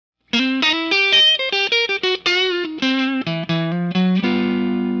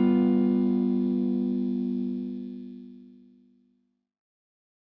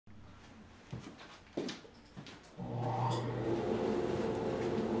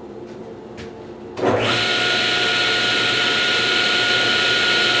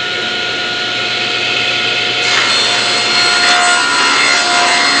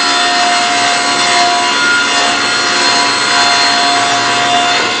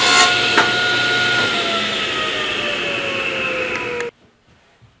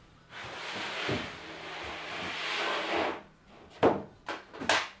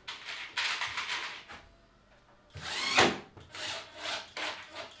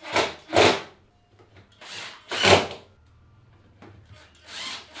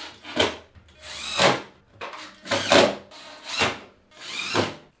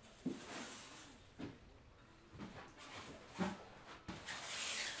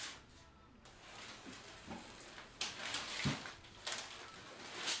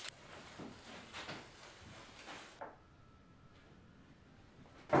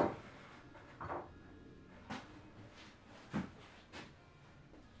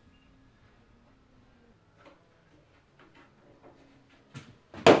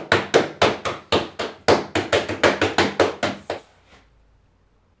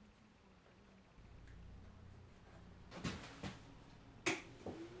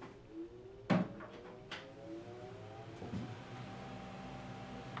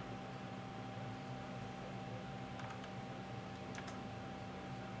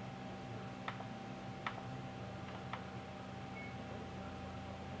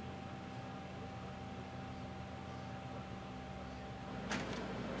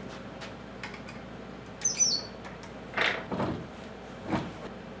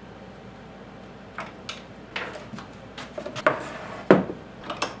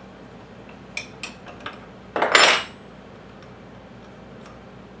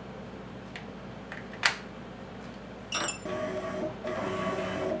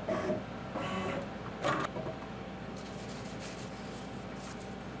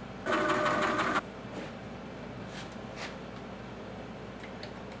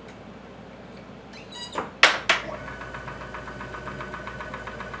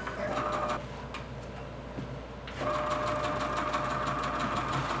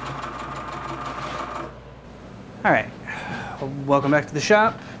Alright, welcome back to the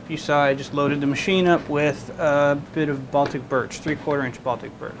shop. You saw I just loaded the machine up with a bit of Baltic birch, 3/4 inch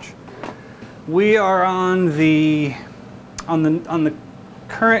Baltic birch. We are on the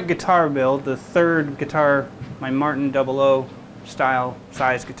current guitar build, the third guitar, my Martin 00 style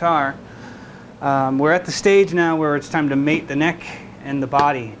size guitar. We're at the stage now where it's time to mate the neck and the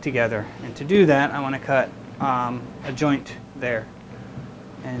body together, and to do that I want to cut a joint there.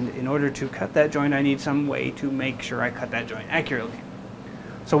 And in order to cut that joint, I need some way to make sure I cut that joint accurately.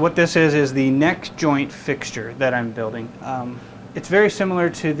 So what this is the neck joint fixture that I'm building. It's very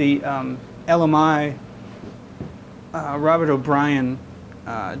similar to the LMI Robert O'Brien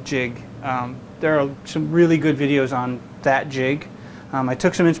jig. There are some really good videos on that jig. I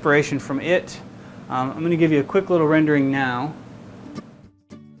took some inspiration from it. I'm going to give you a quick little rendering now.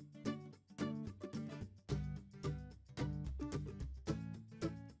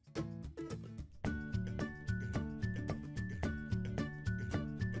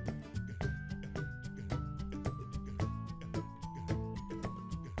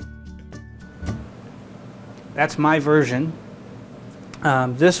 That's my version.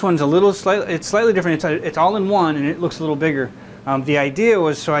 This one's it's slightly different. It's all in one, and it looks a little bigger. The idea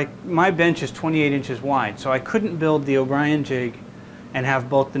was my bench is 28 inches wide, so I couldn't build the O'Brien jig and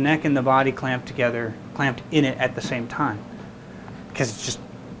have both the neck and the body clamped in it at the same time, because it's just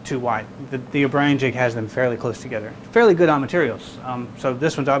too wide. The O'Brien jig has them fairly close together. Fairly good on materials. So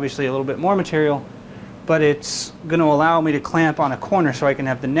this one's obviously a little bit more material, but it's going to allow me to clamp on a corner so I can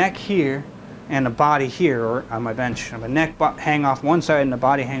have the neck here and the body here, or on my bench, have a neck hang off one side and the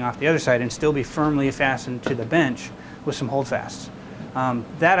body hang off the other side, and still be firmly fastened to the bench with some holdfasts.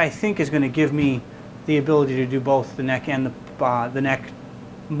 That I think is going to give me the ability to do both the neck and the neck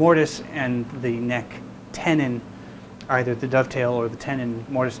mortise and the neck tenon, either the dovetail or the tenon,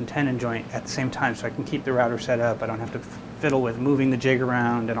 mortise and tenon joint at the same time, so I can keep the router set up. I don't have to fiddle with moving the jig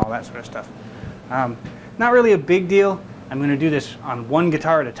around and all that sort of stuff. Not really a big deal. I'm going to do this on one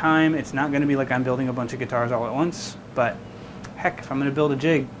guitar at a time. It's not going to be like I'm building a bunch of guitars all at once, but heck, if I'm going to build a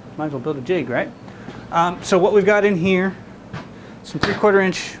jig, might as well build a jig, right? So what we've got in here, some 3/4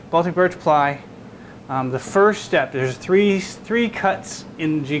 inch Baltic birch ply. The first step, there's three cuts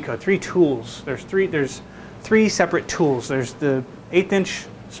in G-code, 3 tools. There's three separate tools. There's the 1/8 inch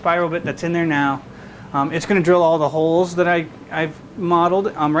spiral bit that's in there now. It's going to drill all the holes that I've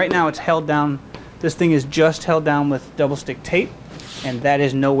modeled. Right now it's held down. This thing is just held down with double stick tape, and that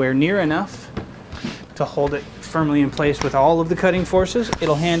is nowhere near enough to hold it firmly in place with all of the cutting forces.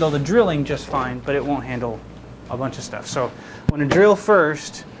 It'll handle the drilling just fine, but it won't handle a bunch of stuff. So I'm going to drill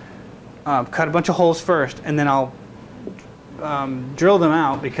first, cut a bunch of holes first, and then I'll drill them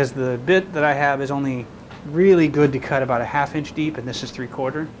out, because the bit that I have is only really good to cut about a 1/2 inch deep, and this is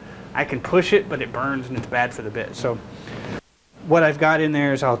 3/4. I can push it, but it burns and it's bad for the bit. So what I've got in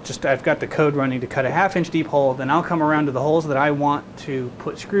there is I've got the code running to cut a 1/2 inch deep hole, then I'll come around to the holes that I want to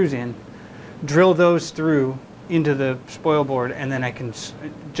put screws in, drill those through into the spoil board, and then I can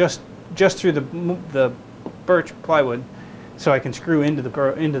just through the birch plywood, so I can screw into the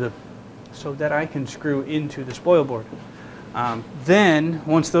spoil board. Then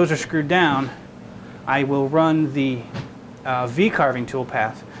once those are screwed down, I will run the V-carving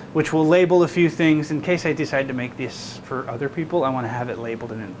toolpath, which will label a few things in case I decide to make this for other people. I want to have it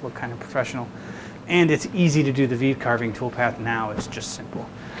labeled and it look kind of professional. And it's easy to do the V-carving toolpath now. It's just simple.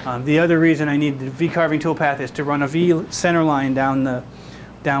 The other reason I need the V-carving toolpath is to run a V center line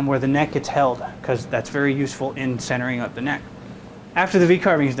down where the neck gets held, because that's very useful in centering up the neck. After the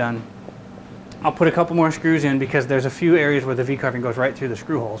V-carving is done, I'll put a couple more screws in, because there's a few areas where the V-carving goes right through the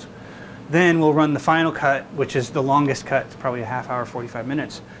screw holes. Then we'll run the final cut, which is the longest cut. It's probably a 1/2 hour, 45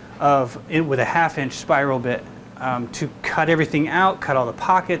 minutes, with a 1/2 inch spiral bit to cut everything out, cut all the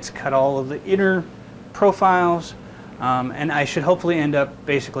pockets, cut all of the inner profiles, and I should hopefully end up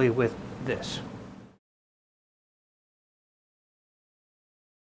basically with this.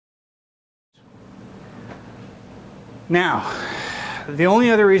 Now, the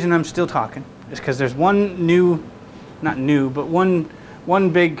only other reason I'm still talking is because there's one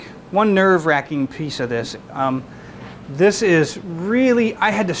nerve-wracking piece of this. This is really,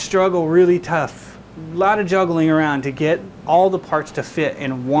 I had to struggle really tough, a lot of juggling around to get all the parts to fit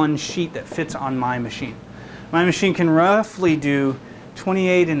in one sheet that fits on my machine. My machine can roughly do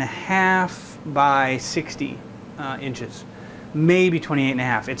 28.5 by 60 inches, maybe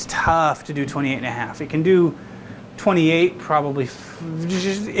 28.5. It's tough to do 28.5. It can do 28 probably.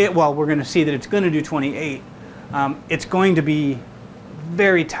 Well, we're going to see that it's going to do 28. It's going to be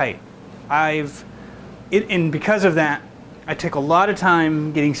very tight. And because of that, I took a lot of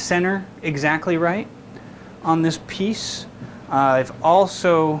time getting center exactly right. on this piece. I've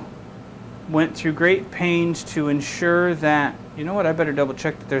also went through great pains to ensure that, you know what, I better double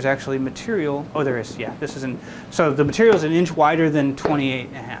check that there's actually material. Oh, there is, yeah, this isn't. So the material is an inch wider than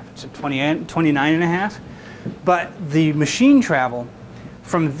 28.5. It's a 29.5. But the machine travel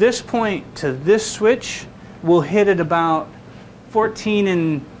from this point to this switch will hit at about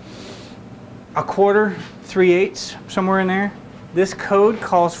 14 1/4, 3/8, somewhere in there. This code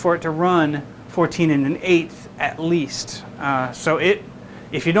calls for it to run 14 1/8 at least. So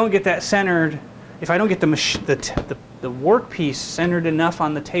if you don't get that centered, if I don't get the workpiece centered enough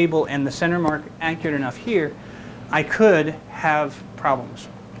on the table and the center mark accurate enough here, I could have problems.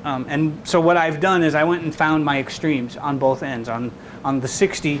 And so what I've done is I went and found my extremes on both ends, on the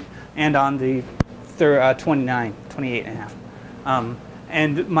 60 and on the 28.5.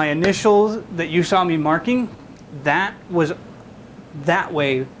 And my initials that you saw me marking, that was that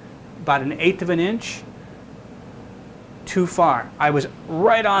way about 1/8 of an inch too far. I was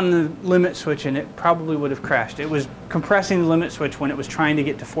right on the limit switch and it probably would have crashed. It was compressing the limit switch when it was trying to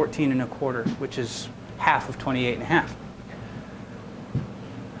get to 14 1/4, which is half of 28.5.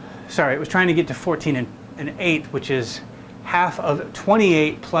 Sorry, it was trying to get to 14 1/8, which is half of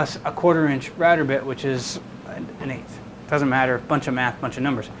 28 plus 1/4 inch router bit, which is 1/8. Doesn't matter, bunch of math, bunch of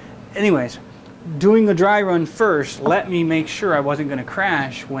numbers. Anyways, doing the dry run first let me make sure I wasn't going to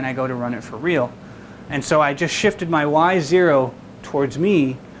crash when I go to run it for real. And so I just shifted my Y0 towards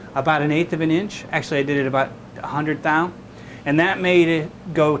me about 1/8 of an inch. Actually, I did it about 100 thou. And that made it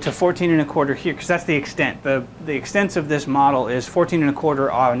go to 14 1/4 here, because that's the extent. The extent of this model is 14 1/4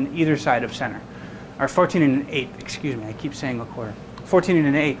 on either side of center. Or 14 1/8, excuse me, I keep saying 1/4. 14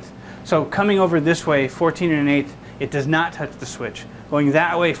 1/8. So coming over this way, 14 1/8, it does not touch the switch. Going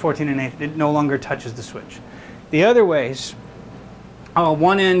that way, 14 1/8, it no longer touches the switch. The other ways,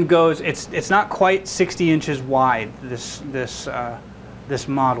 one end goes, it's not quite 60 inches wide, this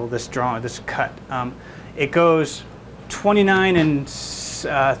model, this drawing, this cut. It goes 29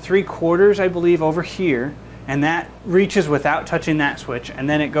 3/4, I believe, over here, and that reaches without touching that switch, and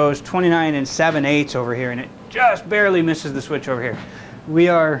then it goes 29 7/8 over here, and it just barely misses the switch over here. We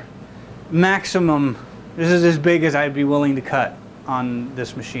are maximum, this is as big as I'd be willing to cut on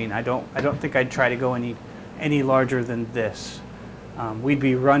this machine. I don't think I'd try to go any larger than this. We'd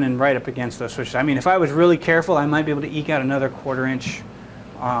be running right up against those switches. I mean, if I was really careful, I might be able to eke out another 1/4 inch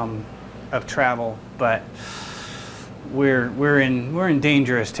of travel, but we're in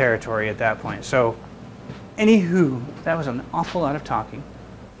dangerous territory at that point. So, anywho, that was an awful lot of talking,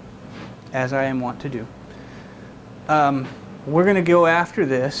 as I am wont to do. We're going to go after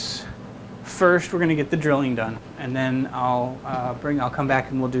this. First, we're going to get the drilling done, and then I'll come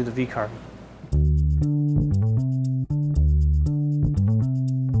back and we'll do the V-carving.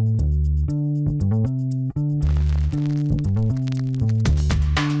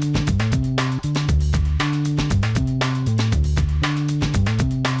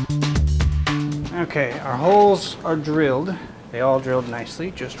 Okay, our holes are drilled. They all drilled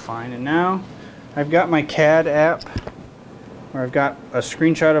nicely, just fine. And now I've got my CAD app, or I've got a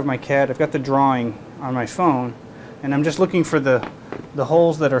screenshot of my CAD. I've got the drawing on my phone, and I'm just looking for the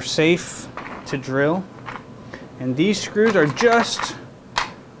holes that are safe to drill. And these screws are just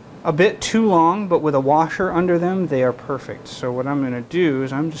a bit too long, but with a washer under them, they are perfect. So what I'm going to do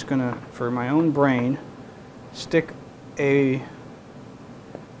is I'm just going to, for my own brain, stick a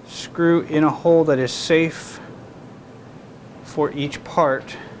screw in a hole that is safe for each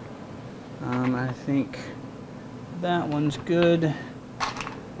part. I think that one's good,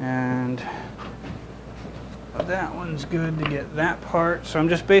 and that one's good to get that part. So I'm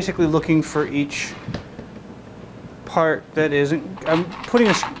just basically looking for each part that isn't,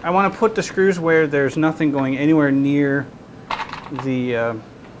 I want to put the screws where there's nothing going anywhere near the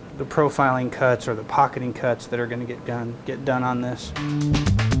profiling cuts or the pocketing cuts that are going to get done on this.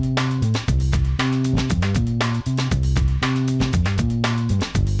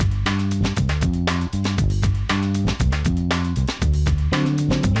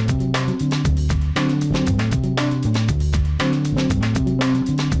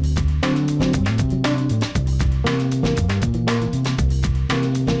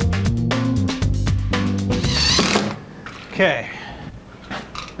 Okay,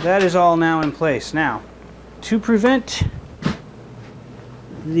 that is all now in place. Now, to prevent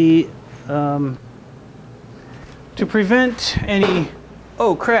any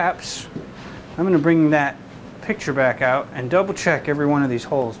oh craps, I'm going to bring that picture back out and double check every one of these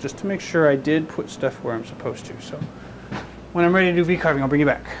holes just to make sure I did put stuff where I'm supposed to. So when I'm ready to do V-carving, I'll bring you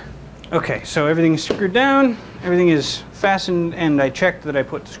back. Okay, so everything's screwed down, everything is fastened, and I checked that I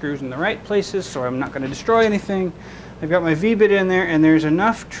put the screws in the right places, so I'm not going to destroy anything. I've got my V-bit in there, and there's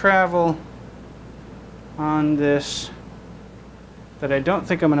enough travel on this that I don't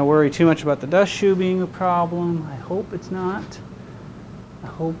think I'm going to worry too much about the dust shoe being a problem. I hope it's not. I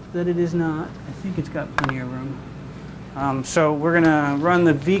hope that it is not. I think it's got plenty of room. So we're going to run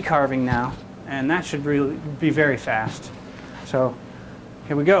the V carving now, and that should really be very fast. So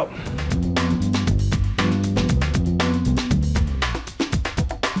here we go.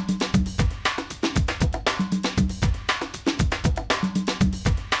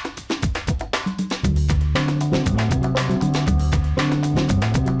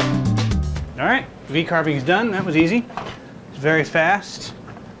 All right, V carving is done. That was easy. It's very fast.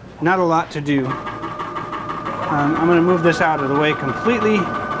 Not a lot to do. I'm going to move this out of the way completely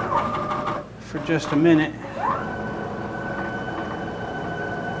for just a minute.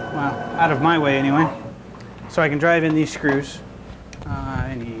 Well, out of my way anyway, so I can drive in these screws.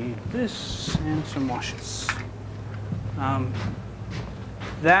 I need this and some washers.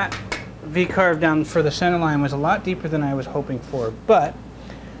 That V-carve down for the center line was a lot deeper than I was hoping for, but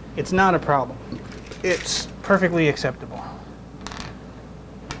it's not a problem. It's perfectly acceptable.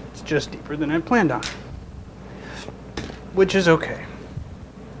 It's just deeper than I planned on, which is okay.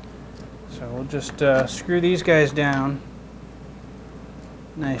 So we'll just screw these guys down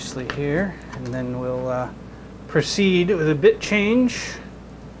nicely here, and then we'll proceed with a bit change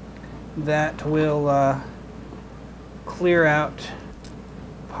that will clear out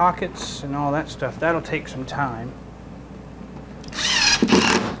pockets and all that stuff. That'll take some time,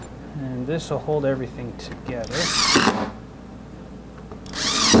 and this will hold everything together.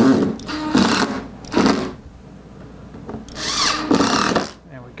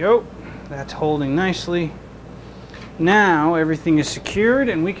 There we go. That's holding nicely. Now everything is secured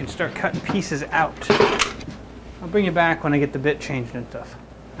and we can start cutting pieces out. I'll bring you back when I get the bit changed and stuff.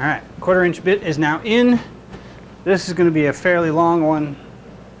 All right, 1/4" bit is now in. This is going to be a fairly long one.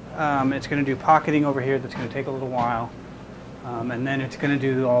 It's going to do pocketing over here. That's going to take a little while. And then it's going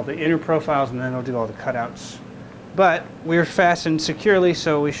to do all the inner profiles, and then it'll do all the cutouts. But we're fastened securely,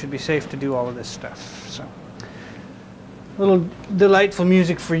 so we should be safe to do all of this stuff. So, a little delightful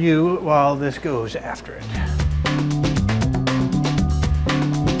music for you while this goes after it.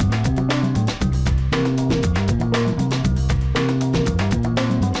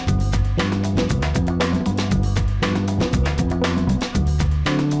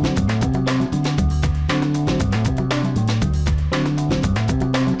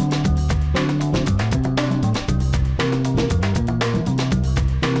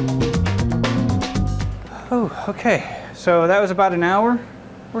 Okay, so that was about an hour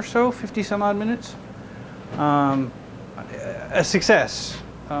or so, 50 some odd minutes. A success.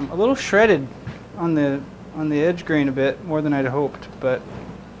 A little shredded on the edge grain a bit, more than I'd hoped, but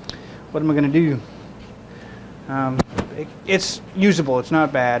what am I going to do? It's usable, it's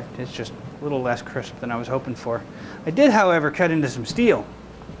not bad, it's just a little less crisp than I was hoping for. I did, however, cut into some steel.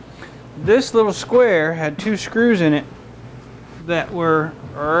 This little square had 2 screws in it that were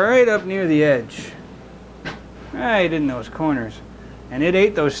right up near the edge. Right in those corners, and it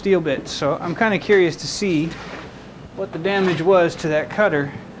ate those steel bits, so I'm kind of curious to see what the damage was to that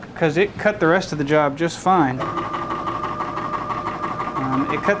cutter, because it cut the rest of the job just fine.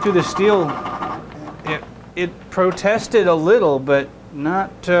 It cut through the steel. It protested a little, but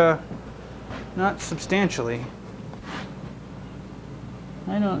not substantially.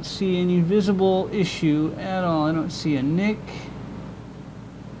 I don't see any visible issue at all. I don't see a nick.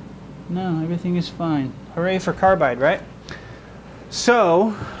 No, everything is fine. Hooray for carbide, right?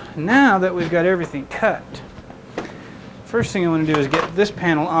 So, now that we've got everything cut, first thing I want to do is get this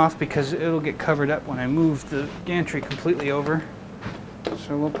panel off because it'll get covered up when I move the gantry completely over.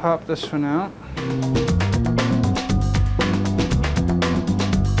 So we'll pop this one out.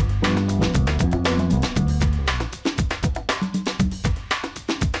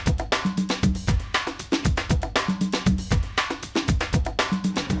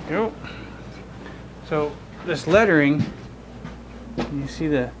 Go. So this lettering, you see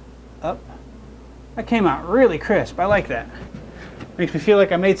the up? That came out really crisp. I like that. Makes me feel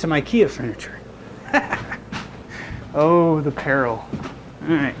like I made some IKEA furniture. Oh, the peril. All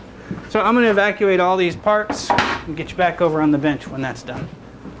right. So I'm going to evacuate all these parts and get you back over on the bench when that's done.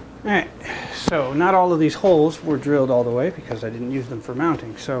 All right. So not all of these holes were drilled all the way because I didn't use them for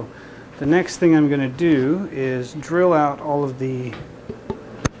mounting. So the next thing I'm going to do is drill out all of the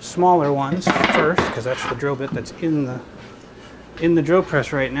smaller ones first, because that's the drill bit that's in the drill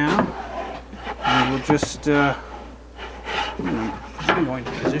press right now. And we'll just I'm going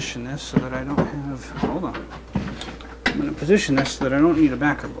to position this so that I don't have, hold on. I'm going to position this so that I don't need a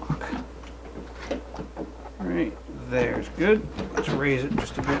backer block. Right there's good. Let's raise it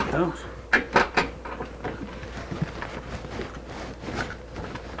just a bit though.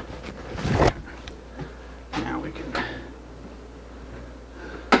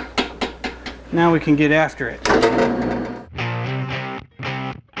 Now we can get after it.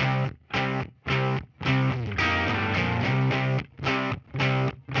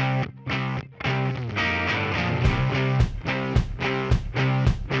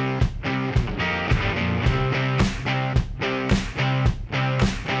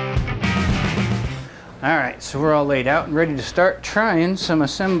 Alright, so we're all laid out and ready to start trying some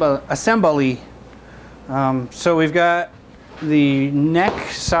assembly. So we've got the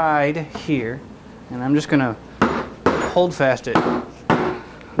neck side here, and I'm just going to hold fast it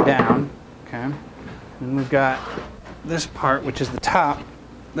down, okay? And we've got this part, which is the top,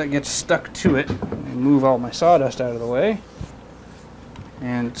 that gets stuck to it. Let me move all my sawdust out of the way.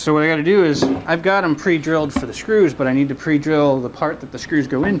 And so what I got to do is, I've got them pre-drilled for the screws, but I need to pre-drill the part that the screws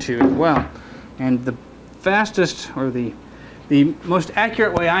go into as well. And the fastest, or the most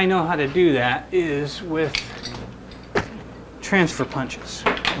accurate way I know how to do that is with transfer punches.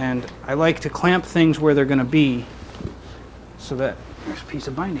 And I like to clamp things where they're going to be, so that there's a piece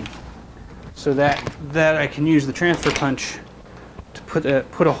of binding, so that I can use the transfer punch to put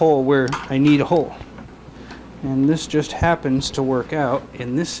a hole where I need a hole. And this just happens to work out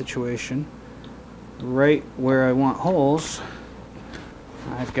in this situation. Right where I want holes,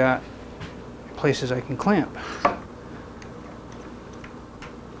 I've got places I can clamp.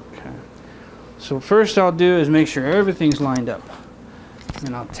 Okay. So first I'll do is make sure everything's lined up.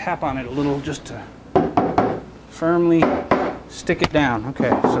 And I'll tap on it a little just to firmly stick it down.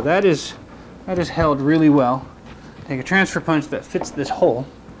 Okay, so that is held really well. Take a transfer punch that fits this hole,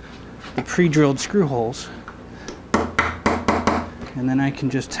 the pre-drilled screw holes, and then I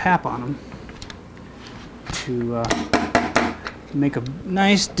can just tap on them to make a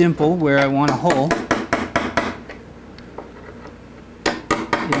nice dimple where I want a hole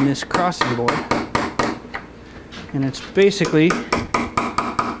in this crossing board. And it's basically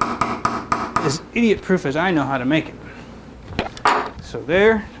as idiot-proof as I know how to make it. So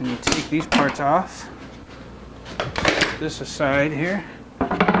there, and you take these parts off. Put this aside here.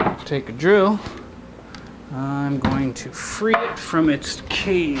 Take a drill. I'm going to free it from its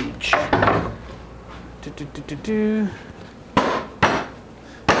cage.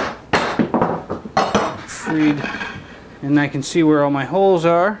 Freed, and I can see where all my holes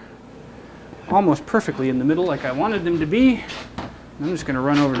are, almost perfectly in the middle like I wanted them to be. I'm just going to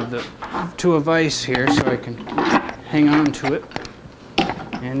run over to a vise here so I can hang on to it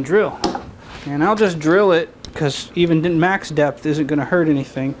and drill. And I'll just drill it because even max depth isn't going to hurt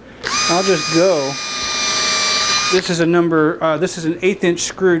anything. I'll just go. This is a this is an 1/8 inch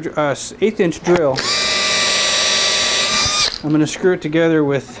screw, 1/8 inch drill. I'm going to screw it together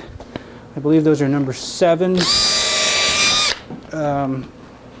with, I believe those are number 7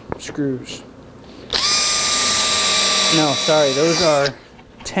 screws. No, sorry, those are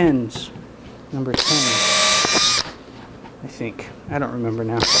 10s. Number 10, I think. I don't remember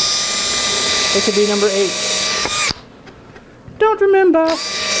now. It could be number 8. Don't remember.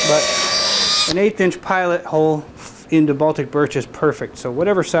 But an 1/8 inch pilot hole into Baltic birch is perfect. So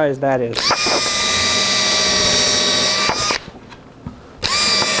whatever size that is.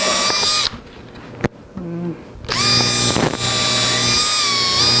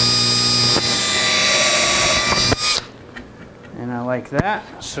 Like that.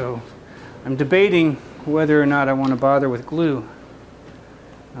 So I'm debating whether or not I want to bother with glue.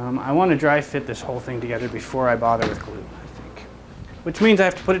 I want to dry fit this whole thing together before I bother with glue, I think. Which means I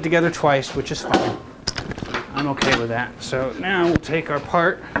have to put it together twice, which is fine. I'm okay with that. So now we'll take our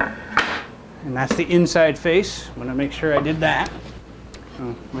part, and that's the inside face. I'm going to make sure I did that.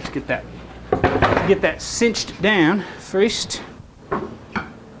 So let's get that cinched down first.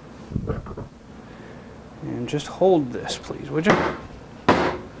 And just hold this, please, would you?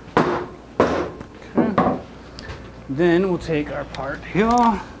 Okay. Then we'll take our part here,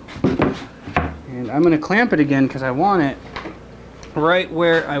 and I'm going to clamp it again because I want it right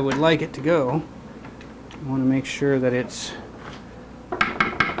where I would like it to go. I want to make sure that it's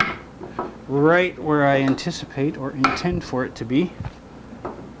right where I anticipate or intend for it to be.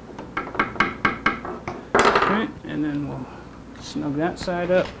 Okay, and then we'll snug that side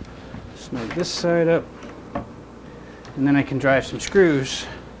up, snug this side up. And then I can drive some screws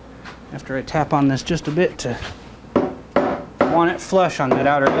after I tap on this just a bit to want it flush on that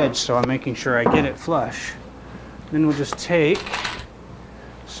outer edge, so I'm making sure I get it flush. Then we'll just take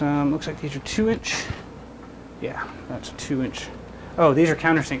looks like these are 2-inch. Yeah, that's a 2-inch. Oh, these are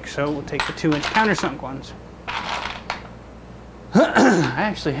countersink, so we'll take the 2-inch countersunk ones. I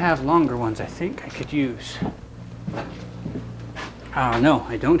actually have longer ones I think I could use. No,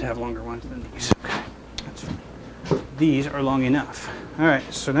 I don't have longer ones than these. Okay, that's fine. These are long enough.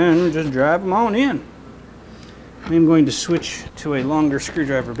 Alright, so then we just drive them on in. I'm going to switch to a longer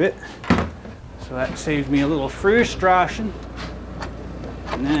screwdriver bit. So that saves me a little frustration.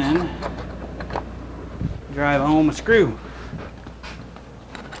 And then drive home a screw.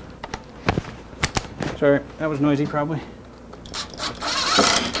 Sorry, that was noisy probably.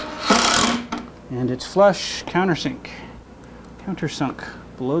 And it's flush, countersunk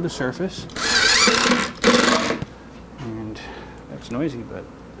below the surface. And that's noisy, but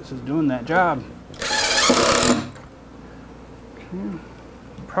this is doing that job. Okay.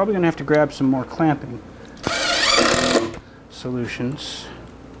 Probably gonna have to grab some more clamping solutions.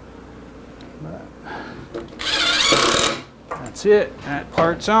 But that's it. That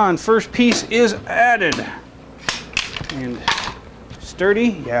part's on. First piece is added. And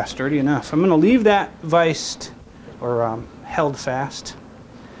sturdy? Yeah, sturdy enough. I'm going to leave that viced or held fast.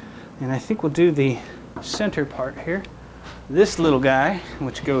 And I think we'll do the center part here. This little guy,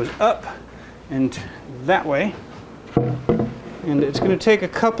 which goes up and that way. And it's going to take a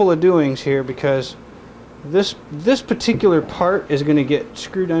couple of doings here because this particular part is going to get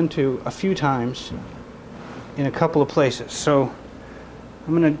screwed onto a few times in a couple of places. So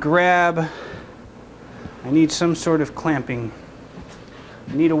I'm going to grab, I need some sort of clamping.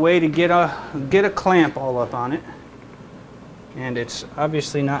 I need a way to get a clamp all up on it. And it's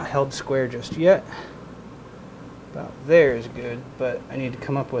obviously not held square just yet. About there is good, but I need to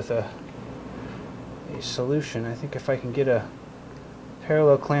come up with a solution. I think if I can get a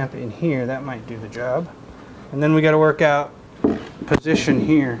parallel clamp in here, that might do the job. And then we got to work out position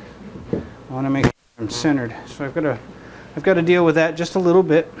here. I want to make sure I'm centered. So I've got to deal with that just a little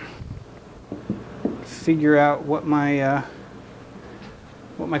bit. Figure out what my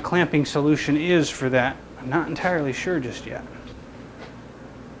clamping solution is for that. I'm not entirely sure just yet.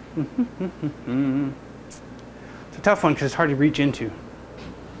 It's a tough one because it's hard to reach into.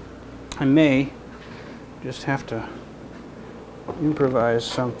 I may just have to improvise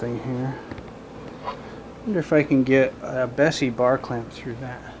something here. I wonder if I can get a Bessie bar clamp through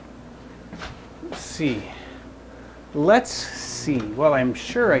that. Let's see. Well, I'm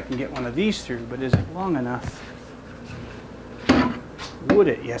sure I can get one of these through, but is it long enough? Would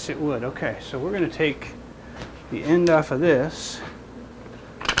it? Yes, it would. Okay, so we're going to take the end off of this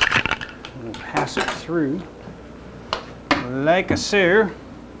and we'll pass it through like a so.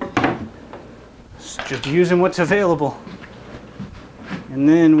 Just using what's available. And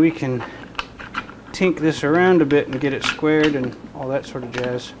then we can tink this around a bit and get it squared and all that sort of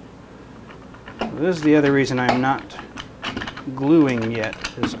jazz. This is the other reason I'm not gluing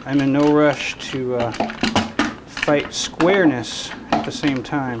yet, is I'm in no rush to fight squareness at the same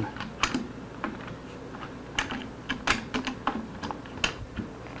time.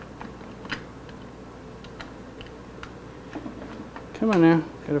 Come on now,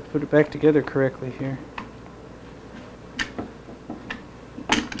 gotta put it back together correctly here.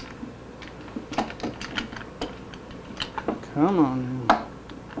 Come on now.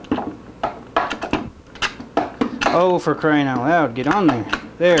 Oh, for crying out loud, get on there.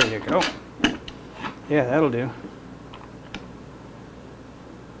 There you go. Yeah, that'll do.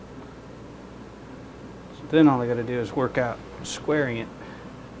 So then all I gotta do is work out squaring it.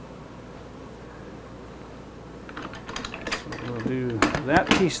 So we'll do that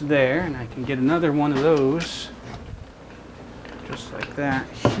piece there, and I can get another one of those, just like that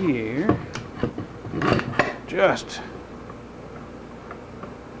here. Just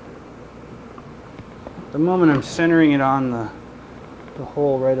the moment I'm centering it on the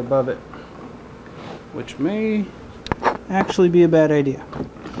hole right above it, which may actually be a bad idea.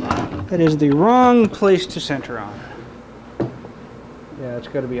 That is the wrong place to center on. Yeah, it's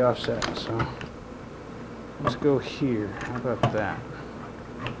got to be offset, so let's go here. How about that?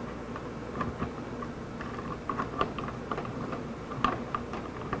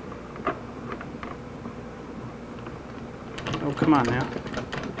 Oh, come on now.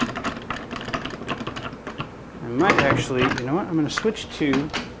 I might actually, you know what, I'm going to switch to,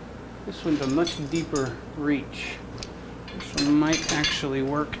 this one's a much deeper reach. This one might actually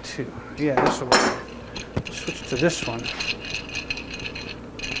work too. Yeah, this will work. Switch to this one.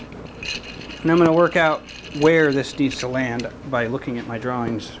 And I'm going to work out where this needs to land by looking at my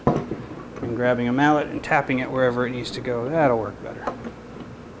drawings and grabbing a mallet and tapping it wherever it needs to go. That'll work better.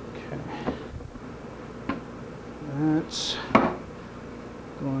 Okay. That's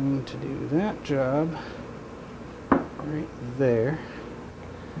going to do that job right there,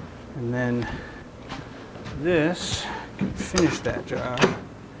 and then this can finish that job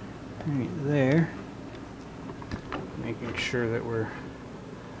right there, making sure that we're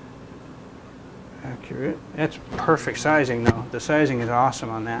accurate. That's perfect sizing though. The sizing is awesome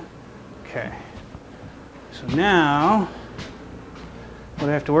on that. Okay, so now what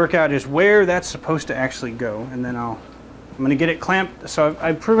I have to work out is where that's supposed to actually go, and then I'm going to get it clamped. So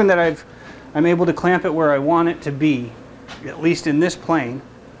I've proven that I'm able to clamp it where I want it to be, at least in this plane.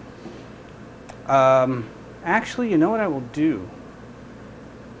 Actually, you know what I will do?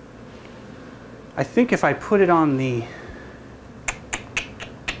 I think if I put it on the...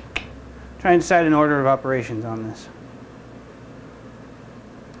 Try and decide an order of operations on this.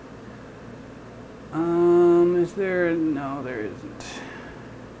 Is there? No, there isn't.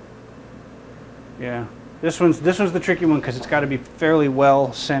 Yeah, this one's the tricky one because it's got to be fairly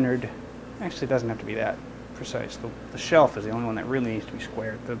well centered. Actually, it doesn't have to be that precise. The shelf is the only one that really needs to be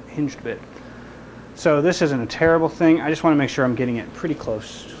squared, the hinged bit. So this isn't a terrible thing. I just want to make sure I'm getting it pretty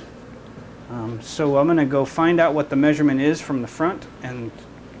close. So I'm going to go find out what the measurement is from the front and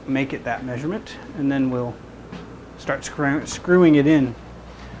make it that measurement, and then we'll start screwing it in.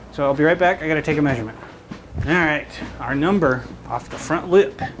 So I'll be right back. I got to take a measurement. All right, our number off the front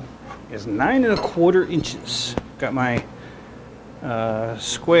lip is 9 1/4 inches. Got my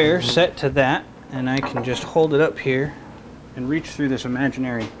square set to that, and I can just hold it up here and reach through this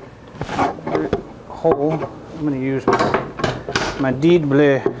imaginary hole. I'm going to use my deed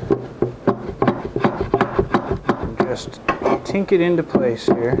blade and just tink it into place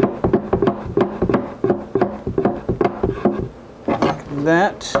here. Like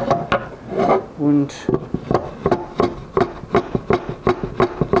that. And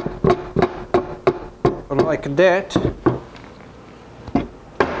like that.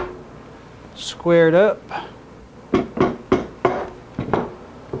 Squared up.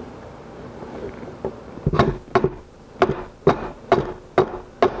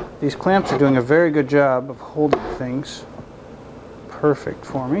 These clamps are doing a very good job of holding things perfect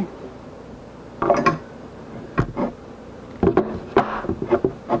for me.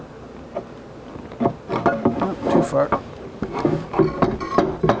 Not too far.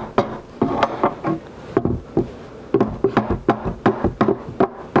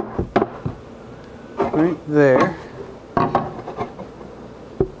 Right there.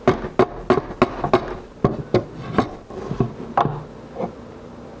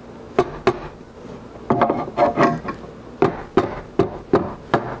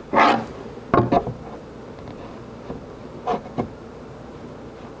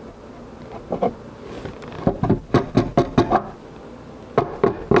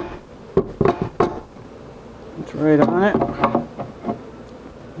 It's right on it.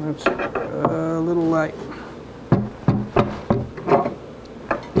 That's a little light.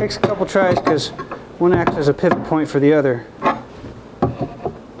 Takes a couple tries because one acts as a pivot point for the other.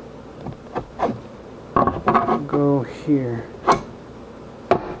 Go here.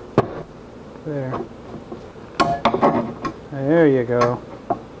 There. There you go.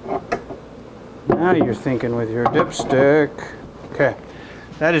 Now you're thinking with your dipstick. Okay,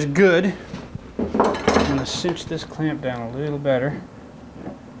 that is good. I'm going to cinch this clamp down a little better.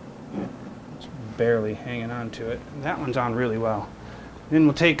 It's barely hanging on to it. That one's on really well. Then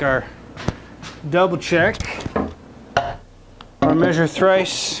we'll take our double check, or measure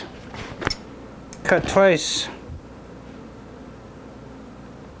thrice, cut twice.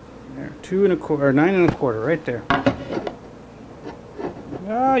 There, 2 1/4, or 9 1/4, right there.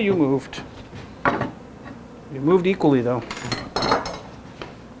 Ah, you moved. You moved equally though.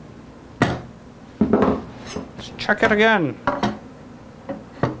 Let's check it again.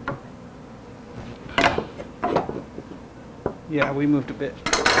 Yeah, we moved a bit.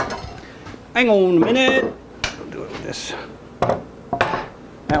 Hang on a minute. We'll do it with this.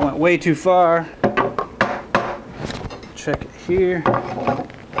 That went way too far. Check it here.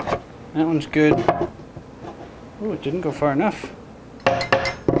 That one's good. Oh, it didn't go far enough.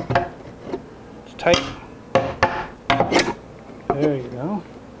 It's tight. There you go.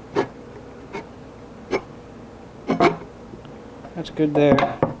 That's good there.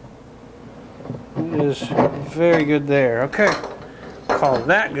 It is very good there. Okay, call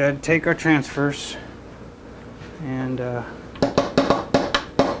that good. Take our transfers and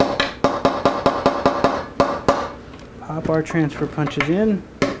pop our transfer punches in.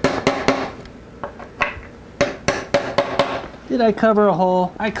 Did I cover a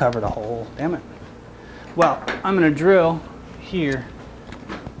hole? I covered a hole. Damn it. Well, I'm going to drill here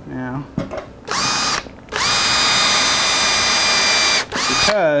now.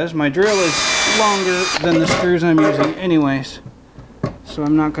 because my drill is longer than the screws I'm using anyways. So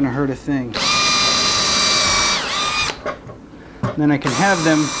I'm not going to hurt a thing. Then I can have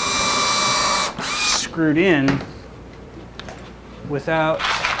them screwed in without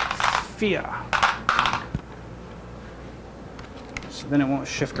fear. So then it won't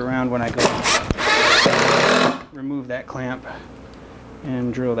shift around when I go remove that clamp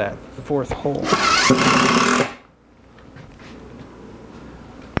and drill that fourth hole.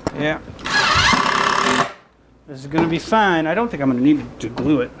 Yeah. This is going to be fine. I don't think I'm going to need to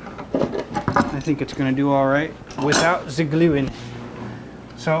glue it. I think it's going to do all right without the gluing.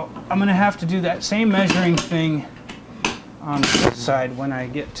 So I'm going to have to do that same measuring thing on this side when I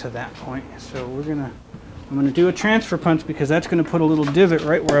get to that point. So I'm going to do a transfer punch because that's going to put a little divot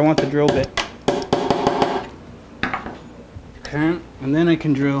right where I want the drill bit. Okay, and then I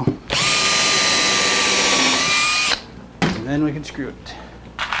can drill. And then we can screw it.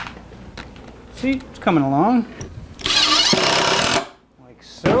 See, it's coming along. Like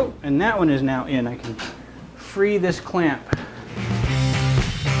so. And that one is now in. I can free this clamp.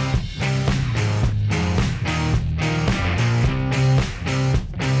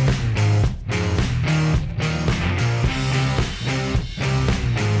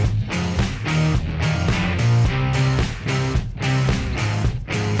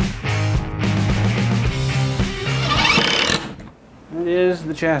 Is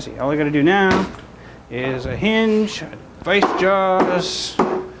the chassis. All I got to do now is a hinge, vice jaws,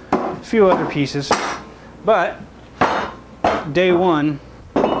 a few other pieces. But day one,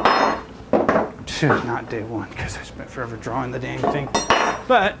 not day one because I spent forever drawing the dang thing.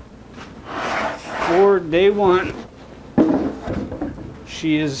 But for day one,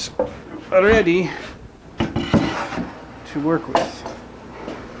 she is ready to work with.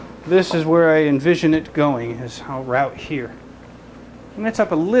 This is where I envision it going, is how route here. And it's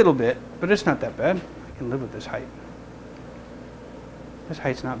up a little bit, but it's not that bad. I can live with this height. This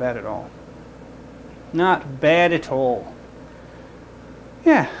height's not bad at all. Not bad at all.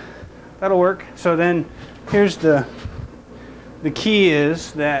 Yeah, that'll work. So then here's the key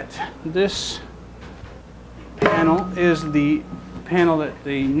is that this panel is the panel that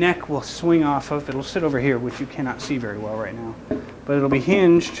the neck will swing off of. It'll sit over here, which you cannot see very well right now. But it'll be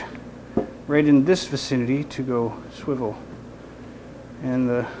hinged right in this vicinity to go swivel. And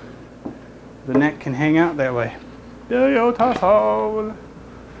the neck can hang out that way. I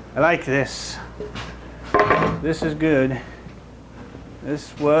like this. This is good.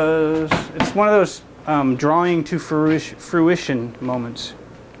 It's one of those drawing to fruition moments,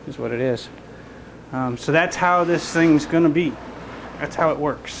 is what it is. So that's how this thing's gonna be. That's how it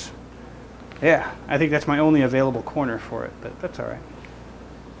works. Yeah, I think that's my only available corner for it, but that's all right.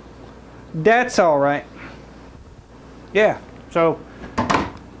 That's all right. Yeah, so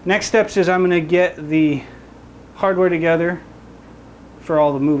next steps is I'm going to get the hardware together for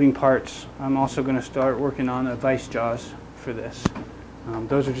all the moving parts. I'm also going to start working on the vice jaws for this.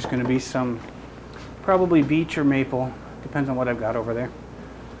 Those are just going to be some probably beech or maple, depends on what I've got over there.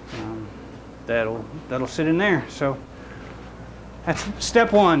 That'll sit in there. So that's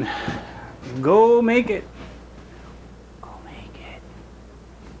step one. Go make it. Go make it.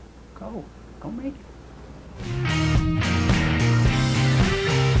 Go make it.